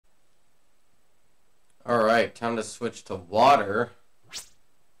Alright, time to switch to water.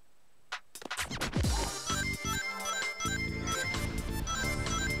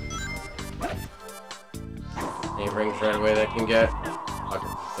 Any rings right away that I can get? Fuck it,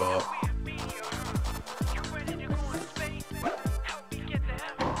 just go up.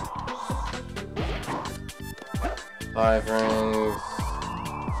 Five rings.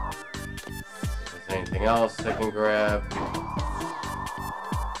 If there's anything else I can grab.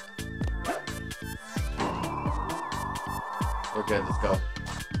 We're good, let's go.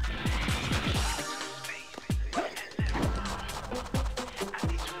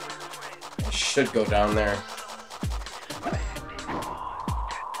 I should go down there.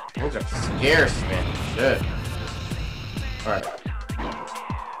 Things are scarce, man. Shit. Alright.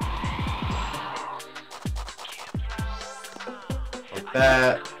 Like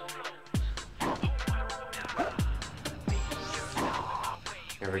that.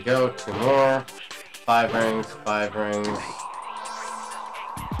 Here we go, 2 more. 5 rings, 5 rings.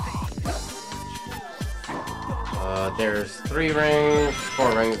 There's 3 rings,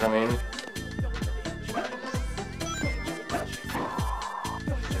 4 rings, I mean.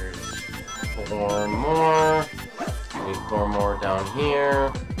 There's 4 more. Need 4 more down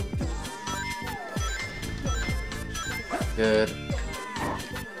here. Good.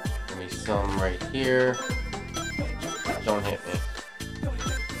 Give me some right here. Don't hit me.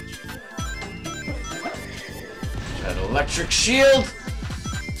 That electric shield!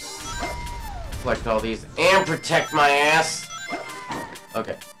 Collect all these and protect my ass.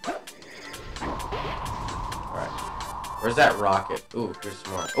 Okay. Alright. Where's that rocket? Ooh, there's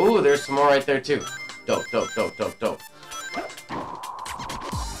some more. Ooh, there's some more right there too. Dope, dope, dope, dope, dope.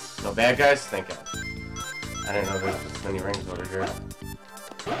 No bad guys? Thank God. I didn't know there was this many rings over here.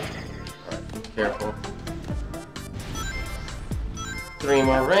 Alright, careful. 3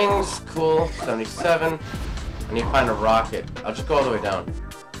 more rings. Cool. 77. I need to find a rocket. I'll just go all the way down.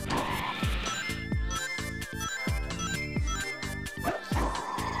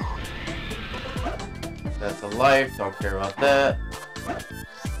 That's a life, don't care about that.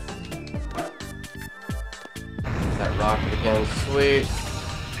 There's that rocket again, sweet.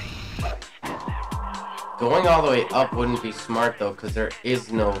 Going all the way up wouldn't be smart though, because there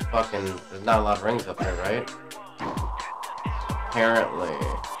is no fucking, there's not a lot of rings up there, right? Apparently.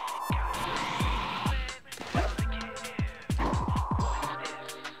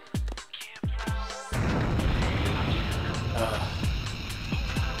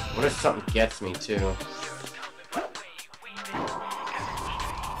 What if something gets me too?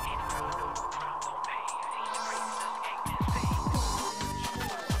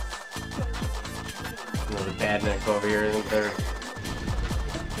 Another bad neck over here, isn't there?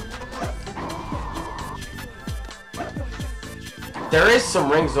 There is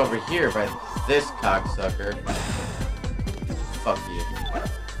some rings over here by this cocksucker. Fuck you.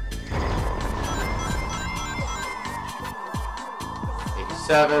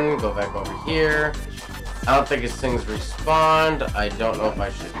 Go back over here. I don't think his things respawned. I don't know if I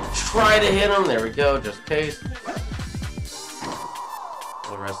should try to hit him. There we go, just in case. The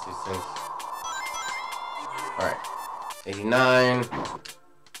rest of these things. Alright. 89.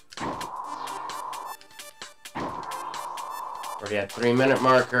 Already at 3-minute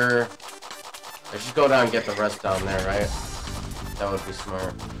marker. I should go down and get the rest down there, right? That would be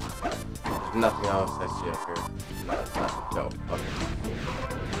smart. There's nothing else I see up here. No, it's not. Go. Okay.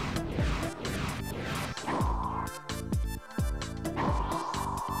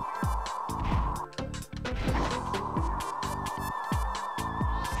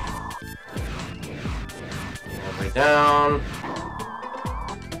 All the way down.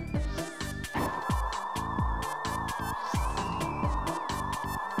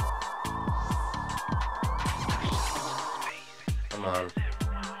 Come on.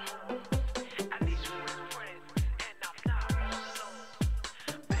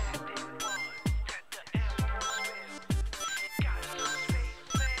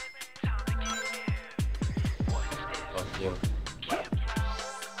 Fuck you.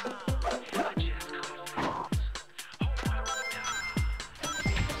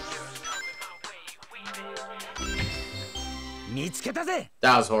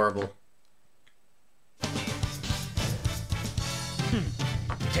 That was horrible.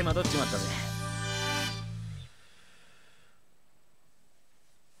 That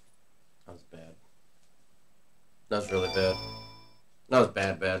was bad. That was really bad. That was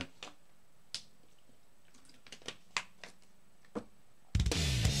bad.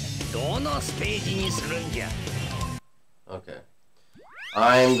 Okay.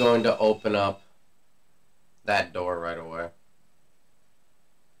 I'm going to open up that door right away.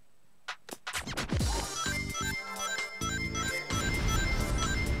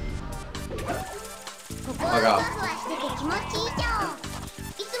 Fuck off.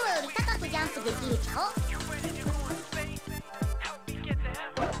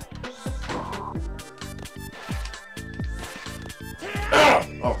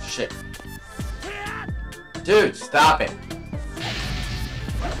 Oh shit. Dude, stop it.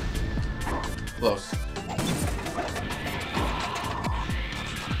 Close.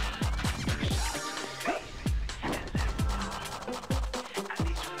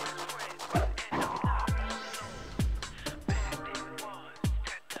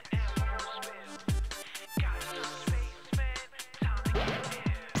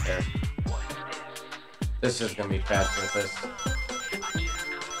 There. This is gonna be fast with this.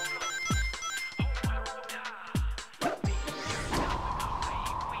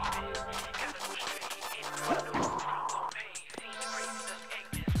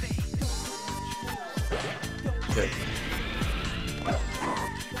 Good.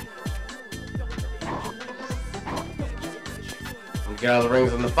 Get all the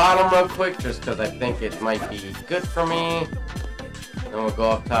rings on the bottom real quick, just because I think it might be good for me. Then we'll go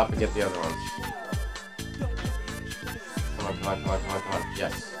up top and get the other ones. Come on, come on, come on, come on, come on.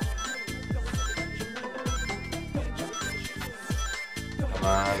 Yes. Come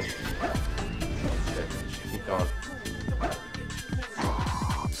on. Good. Keep going.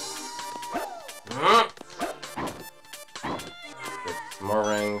 Get some more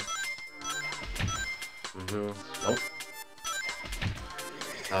rings. Nope.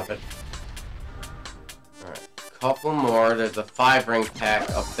 Stop it. Alright. Couple more. There's a 5-ring pack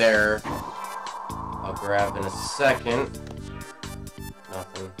up there. I'll grab in a second.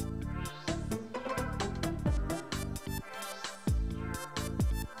 Nothing.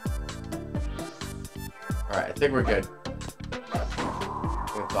 Alright, I think we're good. I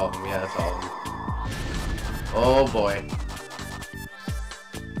think that's all of them. Yeah, that's all of them. Oh boy.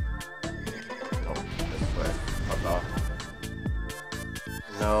 Nope, this way. Fuck off.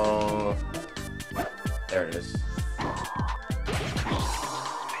 No. There it is.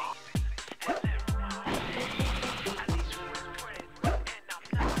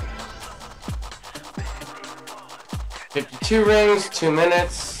 $52 rings, 2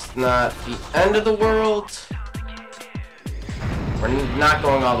 minutes. Not the end of the world. We're not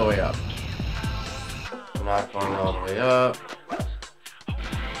going all the way up. We're not going all the way up.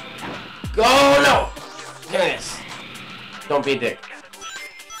 Go, no! Give me this. Don't be a dick.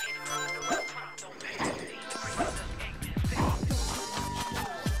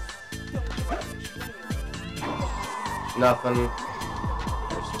 Nothing.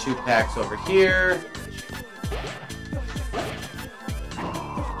 There's 2 packs over here.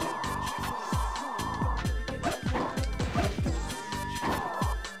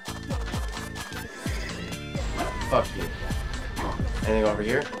 Fuck you. Anything over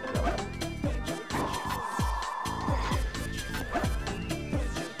here? No.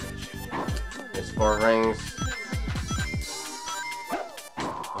 There's 4 rings.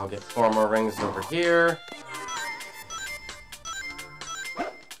 I'll get 4 more rings over here.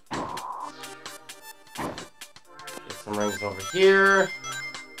 Get some rings over here.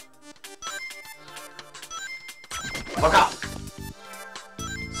 Fuck off!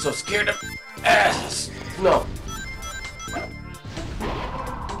 So scared of ass. No.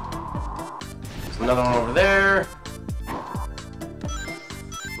 There's another one over there.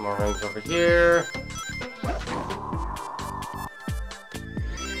 Some more rings over here.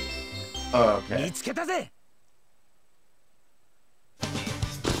 Oh, okay.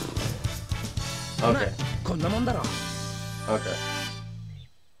 Okay. Okay.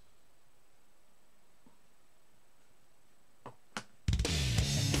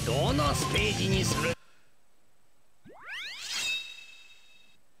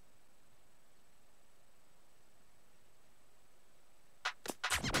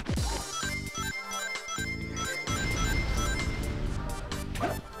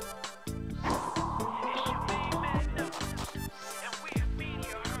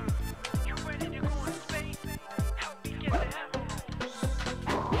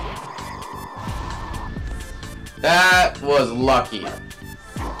 That was lucky.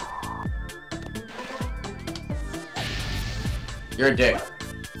 You're a dick.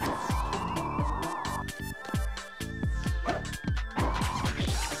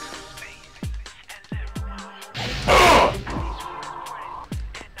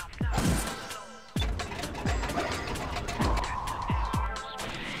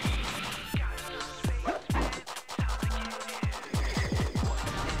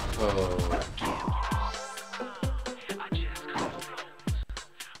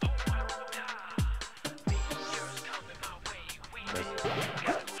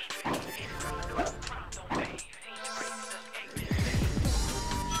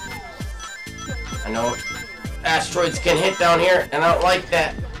 No asteroids can hit down here, and I don't like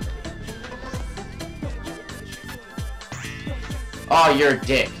that. Oh, you're a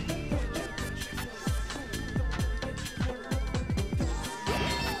dick.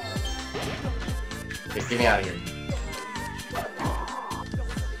 Okay, get me out of here.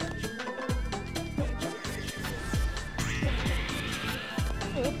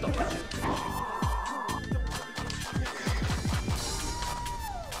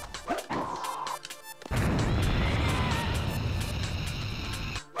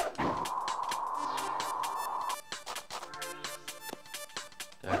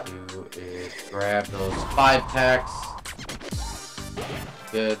 Gotta do is grab those 5-packs.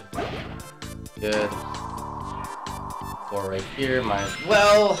 Good. Good. 4 right here, might as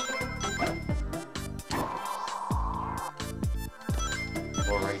well.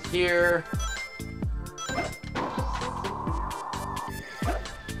 4 right here.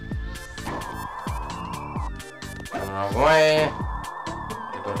 Going the wrong way.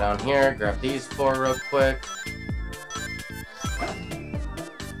 Gonna go down here, grab these 4 real quick.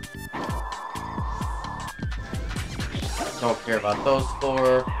 Don't care about those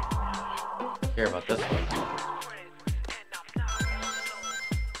 4. Care about this one.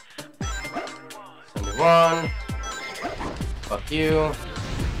 71. Fuck you.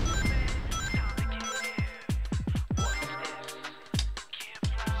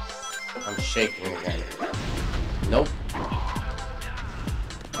 I'm shaking again. Nope.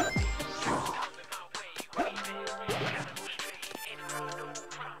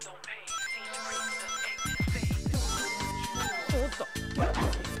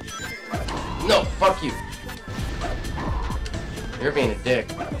 No, fuck you. You're being a dick.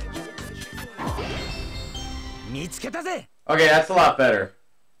 Okay, that's a lot better.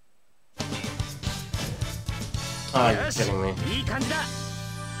 Oh, you're kidding me.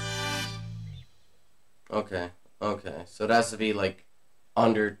 Okay, okay. So it has to be like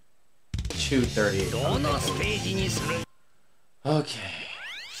under 238. Okay.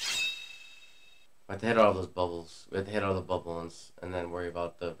 We have to hit all those bubbles. We have to hit all the bubbles and then worry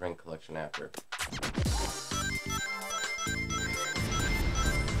about the ring collection after.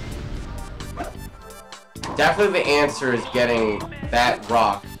 Definitely the answer is getting that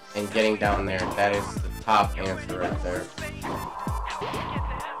rock and getting down there. That is the top answer right there.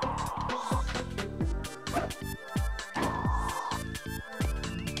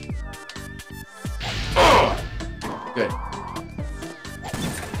 Good.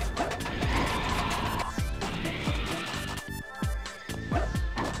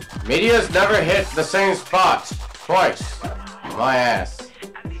 Media's never hit the same spot twice. My ass.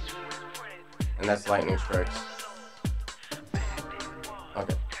 And that's lightning strikes.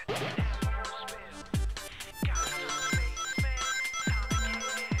 Okay.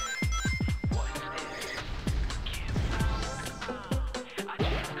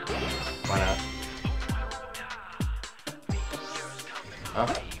 Why not? Huh?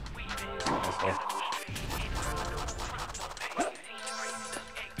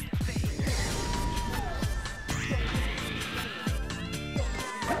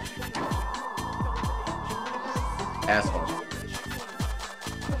 Asshole.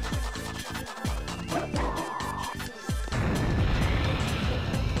 Asshole.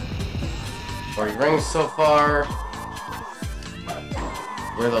 40 rings so far.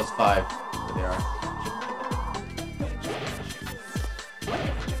 Where are those 5? There they are.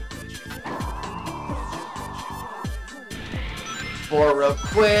 Four real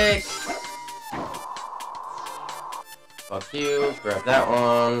quick. Fuck you. Grab that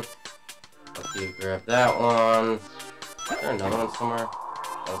one. Fuck you. Grab that one. Is there another one somewhere?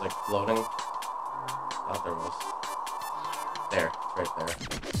 That was like floating. Thought there was. There. It's right there.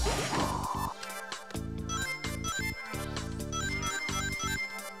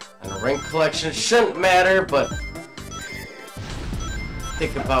 And a ring collection shouldn't matter, but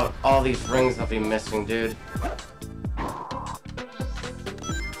think about all these rings I'll be missing, dude.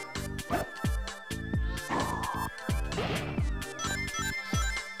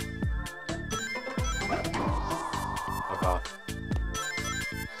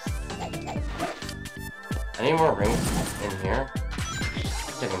 Any more rings in here?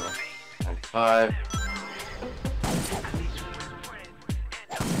 Kidding me. 95.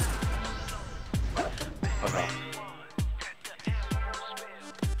 Okay.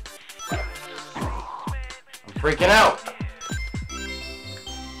 I'm freaking out!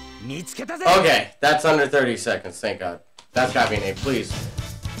 Okay, that's under 30 seconds, thank God. That's gotta be an A, please.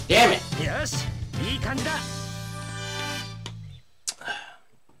 Damn it!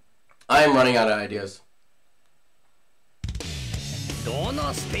 I am running out of ideas.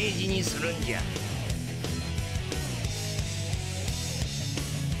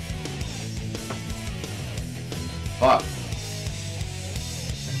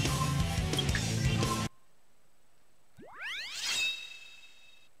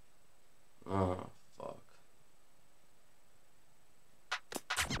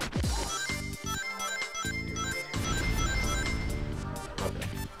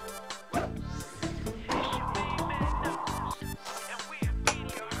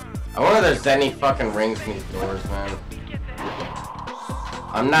 swear there's any fucking rings in these doors, man.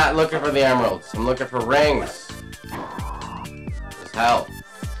 I'm not looking for the emeralds. I'm looking for rings. There's hell.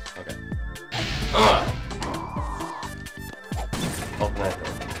 Okay. Ugh. Open that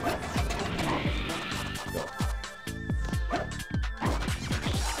door.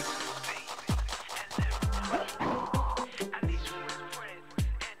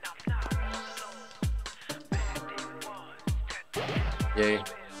 Go. Yay.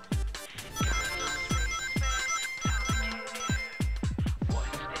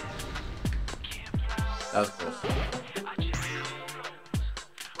 That was close.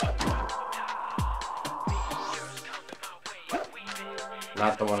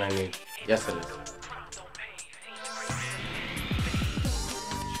 Not the one I need. Yes, it is.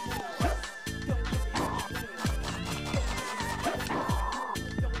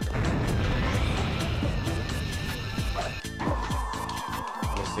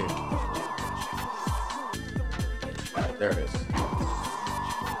 Let me see. There it is.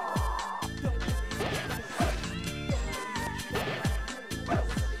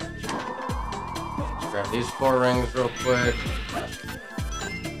 Grab these 4 rings real quick.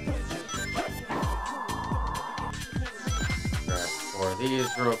 Grab 4 of these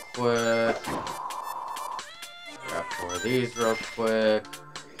real quick. Grab 4 of these real quick.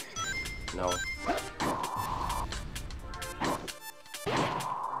 No.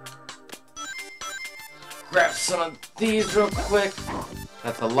 Grab some of these real quick.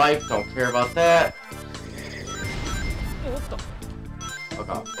 That's a life, don't care about that. Fuck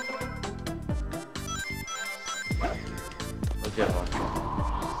off. Let's get one.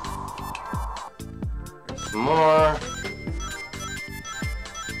 There's some more.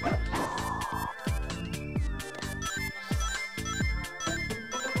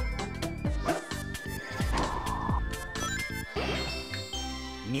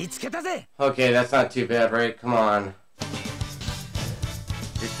 Okay, that's not too bad, right? Come on.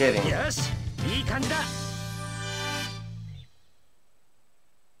 You're kidding.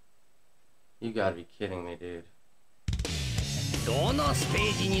 You gotta be kidding me, dude.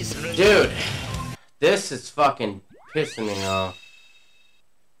 Dude, this is fucking pissing me off.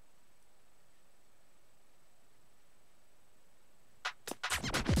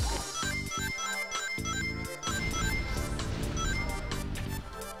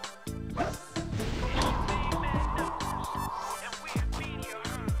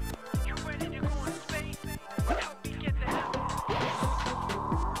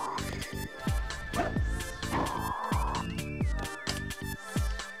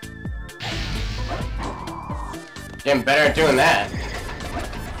 Getting better at doing that.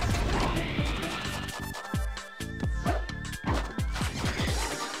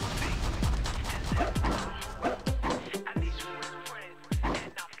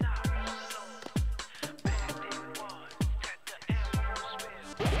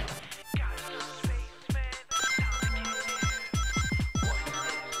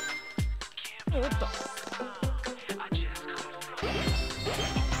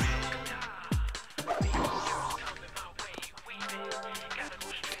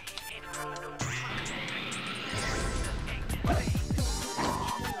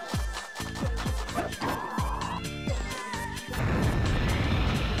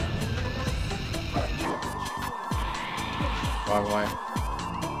 Wrong way.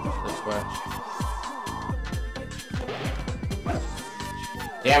 This way.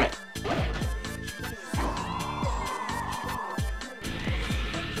 Damn it.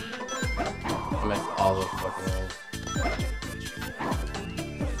 I missed all those fucking ways.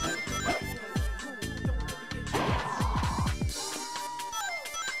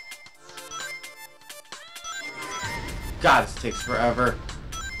 God, this takes forever.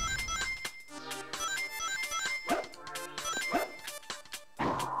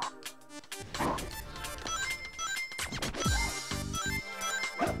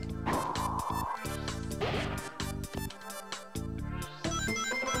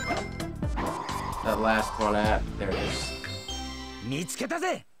 That last one at there it is.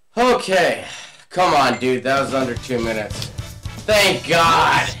 Okay, come on, dude. That was under 2 minutes. Thank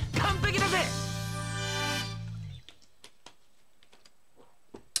God.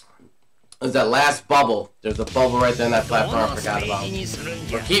 There's that last bubble. There's a bubble right there in that platform I forgot about.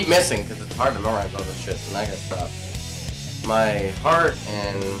 Or keep missing because it's hard to memorize all this shit. And I gotta stop. My heart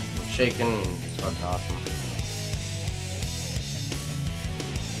and I'm shaking and it's fucking awesome.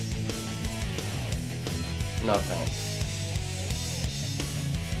 No thanks.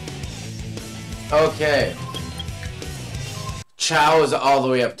 Okay. Chow is all the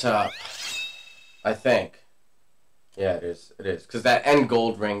way up top. I think. Yeah, it is. It is. Because that end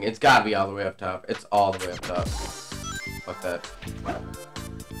gold ring, it's gotta be all the way up top. It's all the way up top. Fuck that.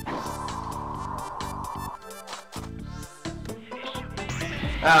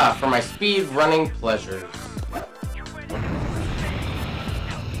 Ah, for my speed running pleasures.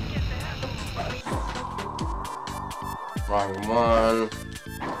 Wrong one.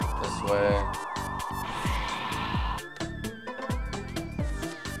 This way.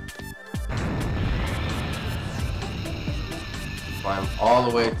 Climb all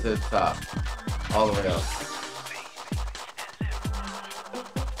the way to the top. All the way up.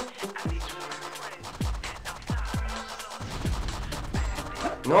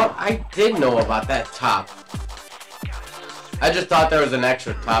 You know what? I did know about that top. I just thought there was an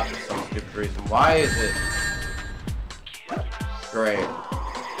extra top for some stupid reason. Why is it? Great.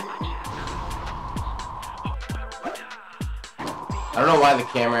 I don't know why the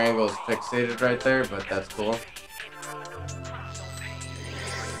camera angle is fixated right there, but that's cool.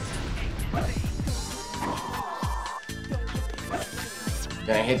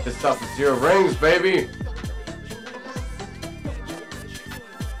 Gonna hit this stuff with 0 rings, baby!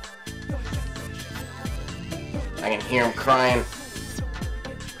 I can hear him crying.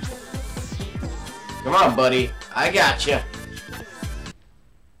 Come on, buddy. I gotcha.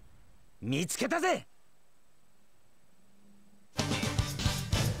 見つけたぜ。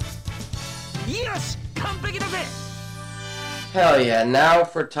よし、完璧だぜ。 Hell yeah, now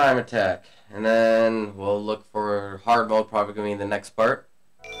for time attack. And then we'll look for hard mode, probably gonna be the next part.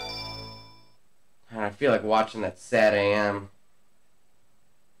 And I feel like watching that sad AM.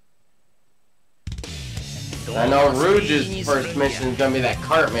 I know Rouge's first mission is gonna be that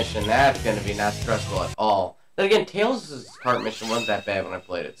cart mission. That's gonna be not stressful at all. Then again, Tails' cart mission wasn't that bad when I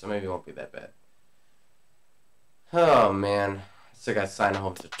played it, so maybe it won't be that bad. Oh man, I still gotta sign a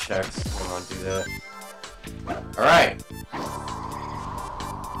whole bunch of checks. I don't want to do that. Alright.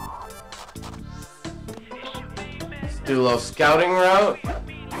 Let's do a little scouting route.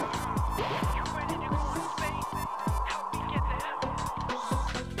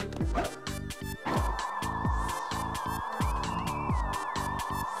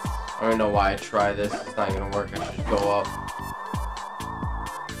 I don't know why I try this. It's not gonna work. I should go up.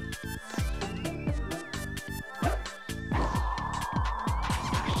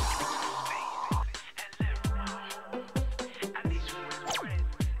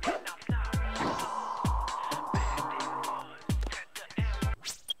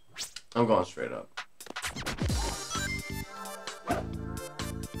 I'm going straight up.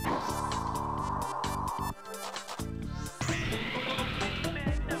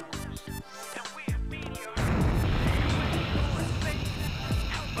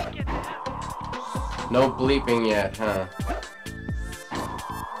 No bleeping yet, huh?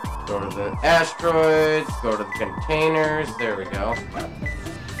 Go to the asteroids, go to the containers, there we go.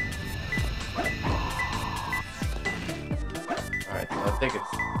 Alright, so I think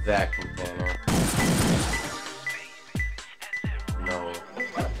it's that container. No.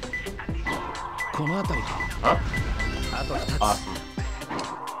 Huh? Awesome.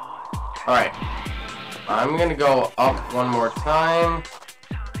 Alright. I'm gonna go up one more time.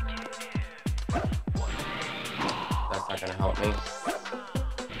 Not gonna help me.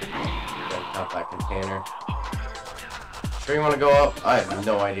 Gonna count that container. Sure you wanna go up? I have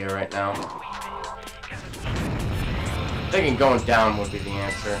no idea right now. I'm thinking going down would be the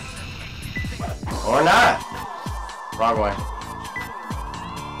answer. Or not! Wrong way.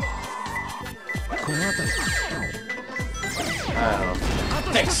 I don't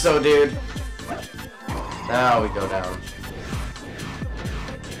know. Think so, dude. Now we go down.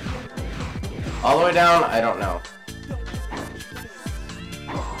 All the way down? I don't know.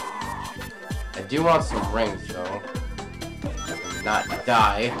 I do want some rings, though. Not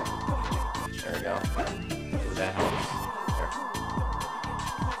die. There we go. Ooh, that helps.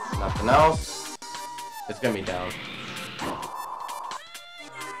 There. Nothing else. It's gonna be down.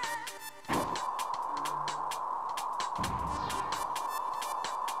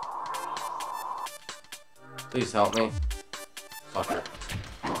 Please help me. Fucker.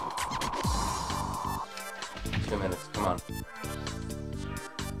 2 minutes. Come on.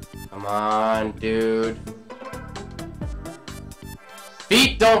 Come on, dude.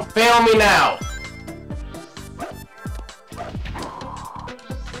 Feet, don't fail me now!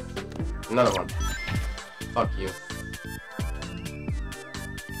 Another one. Fuck you.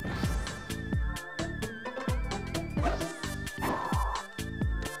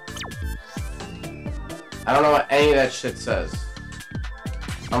 I don't know what any of that shit says.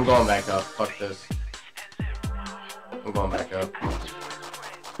 I'm going back up. Fuck this. I'm going back up.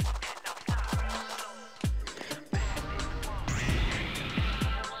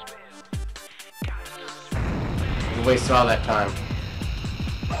 We wasted all that time.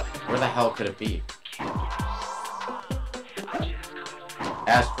 Where the hell could it be?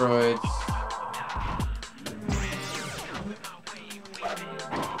 Asteroids.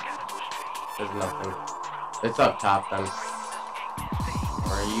 There's nothing. It's up top then.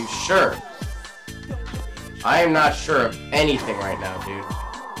 Are you sure? I am not sure of anything right now, dude.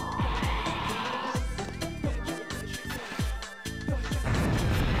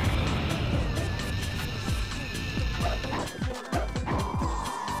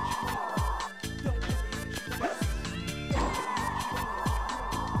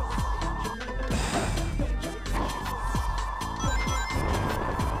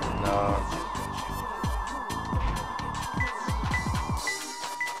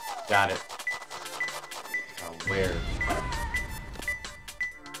 Got it. Where?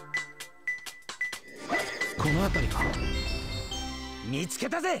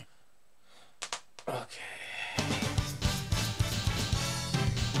 Okay.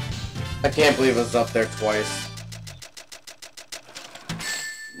 I can't believe it was up there twice.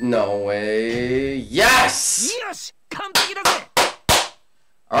 No way. Yes!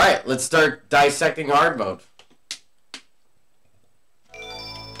 Alright, let's start dissecting hard mode.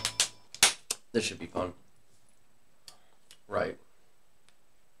 This should be fun. Right.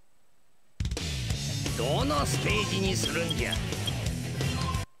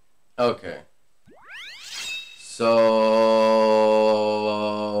 Okay. So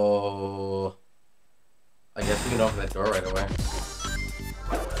I guess we can open that door right away.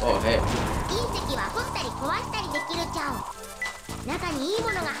 Oh, hey.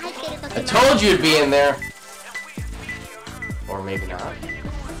 I told you it'd be in there. Or maybe not.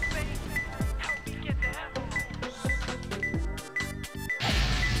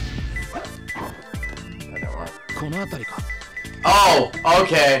 Oh,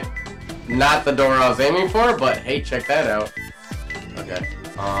 okay. Not the door I was aiming for, but hey, check that out. Okay.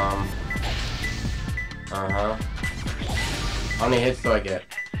 How many hits do I get?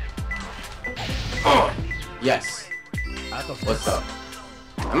 Oh, yes. What's up?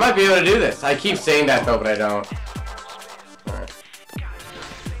 I might be able to do this. I keep saying that though, but I don't. Alright.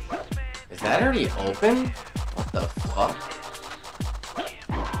 Is that already open? What the fuck?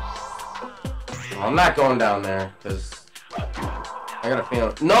 I'm not going down there, because I got a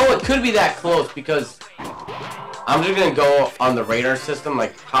feeling. No, it could be that close, because I'm just going to go on the radar system,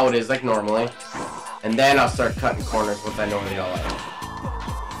 like how it is, like normally. And then I'll start cutting corners once I know where they all are.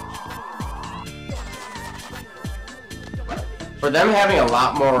 For them having a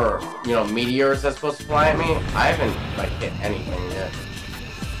lot more, you know, meteors that's supposed to fly at me, I haven't, like, hit anything yet.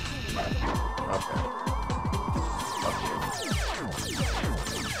 Okay.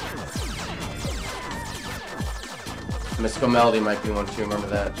 Mystical Melody might be one too, remember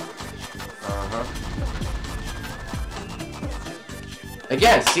that?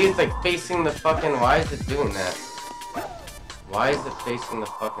 Again, see, it's like facing the fucking... Why is it doing that? Why is it facing the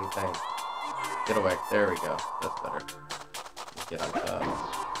fucking thing? Get away. There we go. That's better. Let's get on top.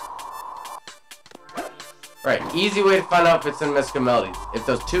 Right, easy way to find out if it's in Mystical Melodies. If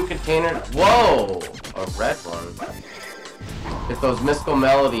those two containers... Whoa! A red one. If those Mystical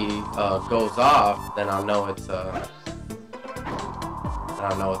Melody goes off, then I'll know it's... I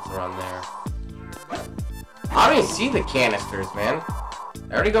don't know what's around there. I don't even see the canisters, man.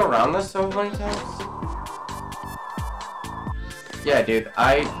 I already go around this so many times. Yeah, dude,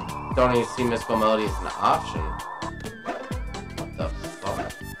 I don't even see Mystical Melody as an option. What the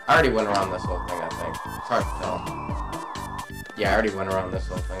fuck? I already went around this whole thing, I think. It's hard to tell. Yeah, I already went around this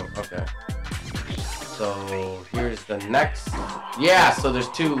whole thing. Okay. So, here's the next... Yeah, so there's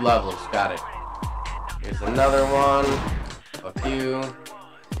 2 levels. Got it. Here's another one. Fuck you.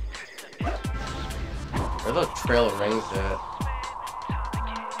 Where are those trail rings at?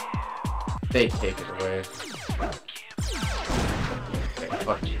 They take it away. Okay,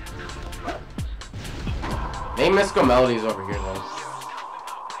 fuck you. Name Mystical Melodies over here then.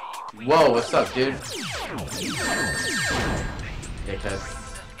 Whoa, what's up, dude? Dickhead.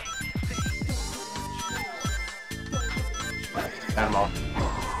 Got them all.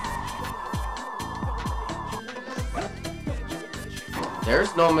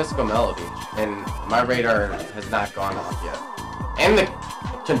 There's no Mystical Melody, and my radar has not gone off yet. And the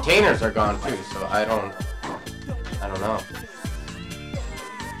containers are gone too, so I don't know.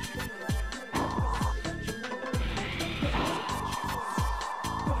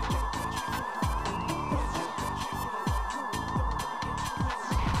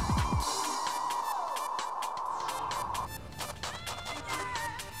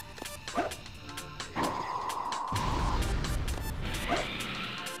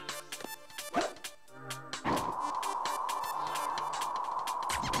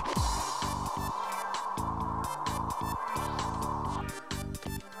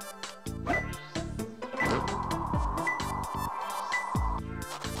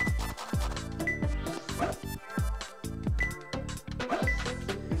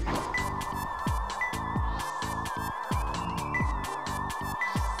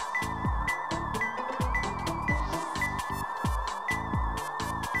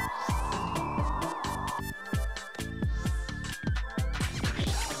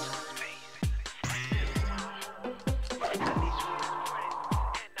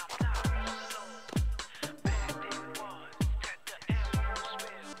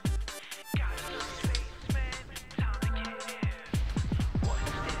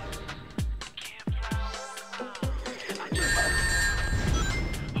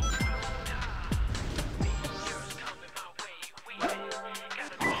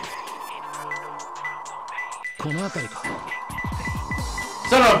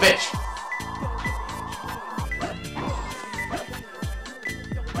 son of a bitch!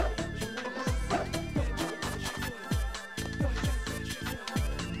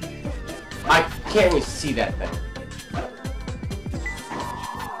 I can't even see that thing.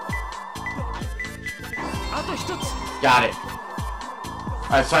 Got it.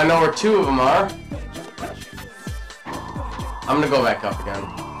 Alright, so I know where two of them are. I'm gonna go back up again.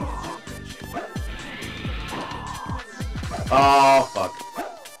 Oh, fuck.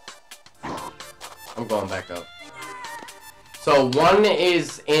 I'm going back up. So one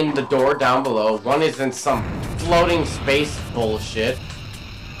is in the door down below. One is in some floating space bullshit.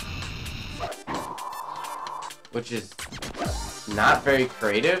 Which is not very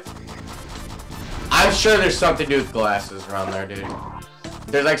creative. I'm sure there's something to do with glasses around there, dude.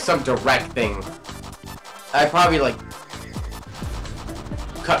 There's like some direct thing. I probably like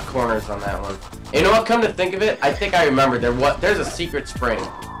cut corners on that one. You know what? Come to think of it, I think I remember there's a secret spring,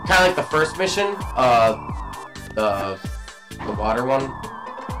 kind of like the first mission, the water one.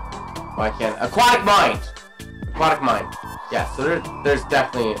 Why can't aquatic mine? Aquatic mine. Yeah. So there's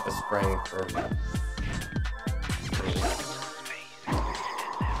definitely a spring for.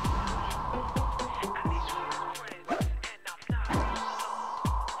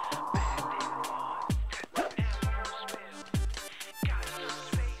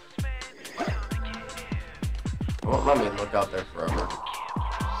 Won't let me look out there forever.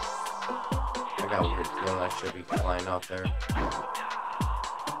 I got a weird feeling I should be flying out there.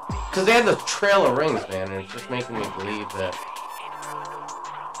 Cause they had the trail of rings, man, and it's just making me believe that.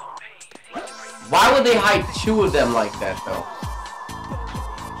 Why would they hide two of them like that, though?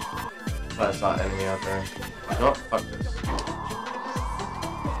 But I saw an enemy out there. You know what? Fuck this.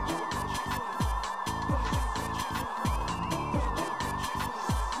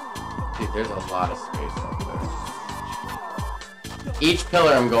 Dude, there's a lot of space out there. Each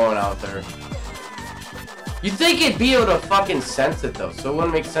pillar I'm going out there. You'd think it'd be able to fucking sense it though, so it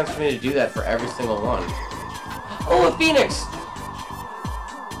wouldn't make sense for me to do that for every single one. Oh, a phoenix!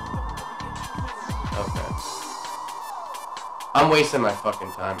 Okay. I'm wasting my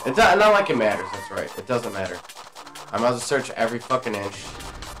fucking time. It's not like it matters, that's right. It doesn't matter. I'm about to search every fucking inch.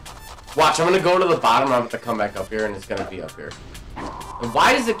 Watch, I'm gonna go to the bottom, I'm about to come back up here, and it's gonna be up here. And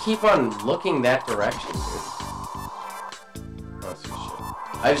why does it keep on looking that direction, dude? Oh, shit.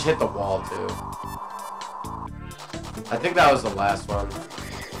 I just hit the wall, too. I think that was the last one.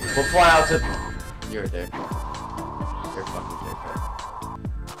 We'll fly out to... You're a dick. You're a fucking dickhead.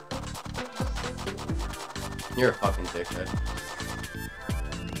 You're a fucking dickhead.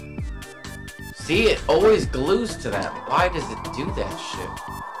 See, it always glues to that. Why does it do that shit?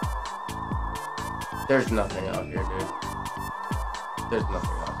 There's nothing out here, dude. There's nothing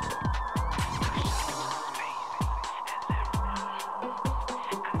out here.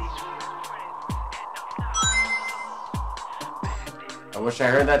 I wish I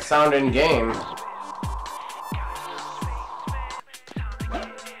heard that sound in game.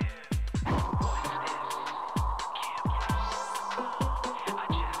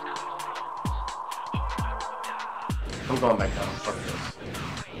 I'm going back down. Fuck this.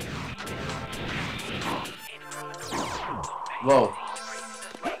 Whoa.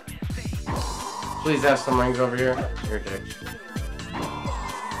 Please have some rings over here. You're a dick.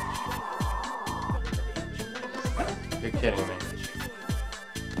 You're kidding me.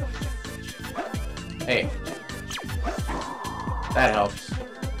 Hey. That helps.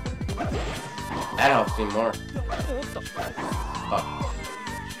 That helps me more. Fuck.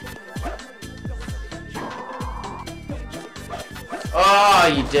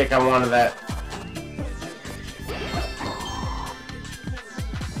 Oh, you dick, I wanted that.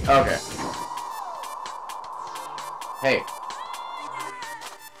 Okay. Hey.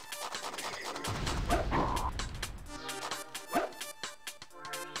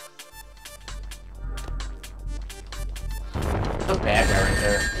 There's a bad guy right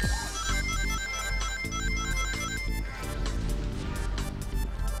there.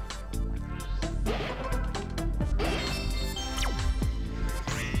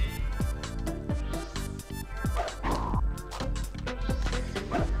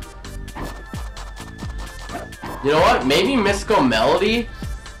 You know what? Maybe Mystical Melody,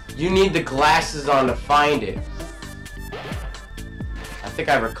 you need the glasses on to find it. I think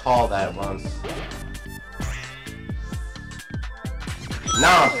I recall that once.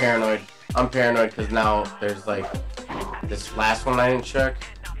 Now I'm paranoid. I'm paranoid because now there's like this last one I didn't check.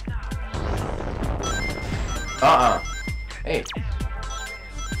 Hey.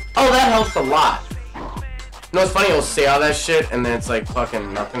 Oh, that helps a lot. You know, it's funny, it'll say all that shit and then it's like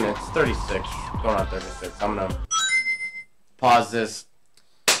fucking nothing. It's 36. Going on 36. I'm gonna pause this.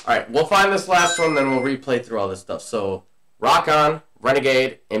 Alright, we'll find this last one, then we'll replay through all this stuff. So, rock on,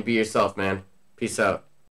 renegade, and be yourself, man. Peace out.